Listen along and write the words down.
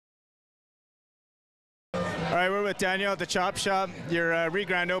All right, we're with Daniel at the Chop Shop, your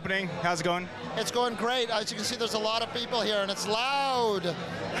re-grand opening. How's it going? It's going great. As you can see, there's a lot of people here, and it's loud.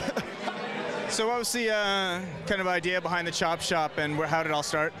 So what was the kind of idea behind the Chop Shop, and how did it all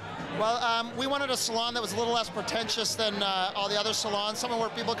start? Well, we wanted a salon that was a little less pretentious than all the other salons, somewhere where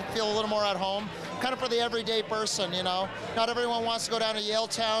people could feel a little more at home, kind of for the everyday person, you know. Not everyone wants to go down to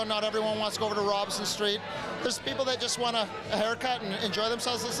Yaletown, not everyone wants to go over to Robson Street. There's people that just want a haircut and enjoy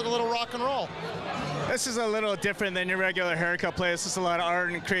themselves, listen to a little rock and roll. This is a little different than your regular haircut place. There's a lot of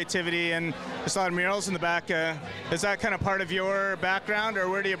art and creativity, and there's a lot of murals in the back. Is that kind of part of your background, or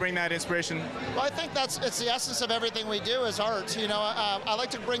where do you bring that inspiration? Well, I think it's the essence of everything we do is art. You know, I like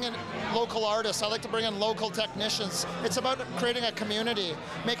to bring in local artists. I like to bring in local technicians. It's about creating a community,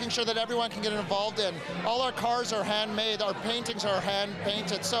 making sure that everyone can get involved in. All our cars are handmade. Our paintings are hand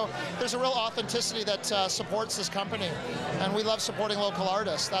painted. So there's a real authenticity that supports this company, and we love supporting local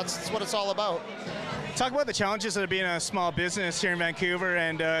artists. That's what it's all about. Talk about the challenges of being a small business here in Vancouver,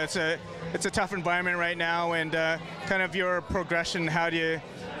 and it's a tough environment right now, and kind of your progression. How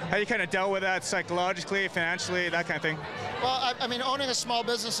you kind of dealt with that psychologically, financially, that kind of thing? Well, I mean, owning a small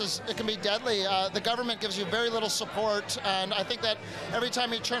business it can be deadly. The government gives you very little support, and I think that every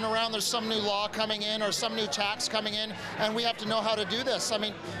time you turn around, there's some new law coming in or some new tax coming in, and we have to know how to do this. I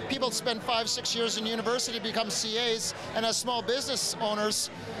mean, people spend 5-6 years in university to become CAs, and as small business owners,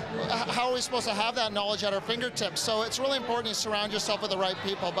 how are we supposed to have that knowledge at our fingertips? So it's really important you surround yourself with the right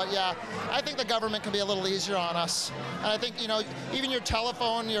people. But yeah, I think the government can be a little easier on us. And I think, you know, even your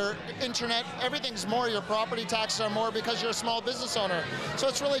telephone, your internet, everything's more. Your property taxes are more because you're a small business owner. So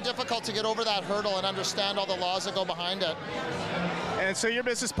it's really difficult to get over that hurdle and understand all the laws that go behind it. And so your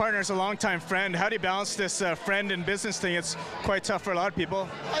business partner is a longtime friend. How do you balance this friend and business thing? It's quite tough for a lot of people.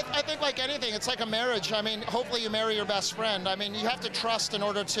 I think like anything, it's like a marriage. I mean, hopefully you marry your best friend. I mean, you have to trust in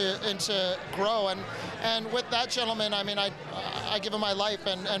order to grow. And with that gentleman, I mean, I give him my life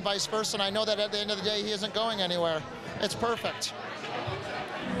and vice versa. And I know that at the end of the day, he isn't going anywhere. It's perfect.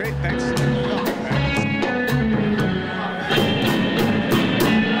 Great, thanks.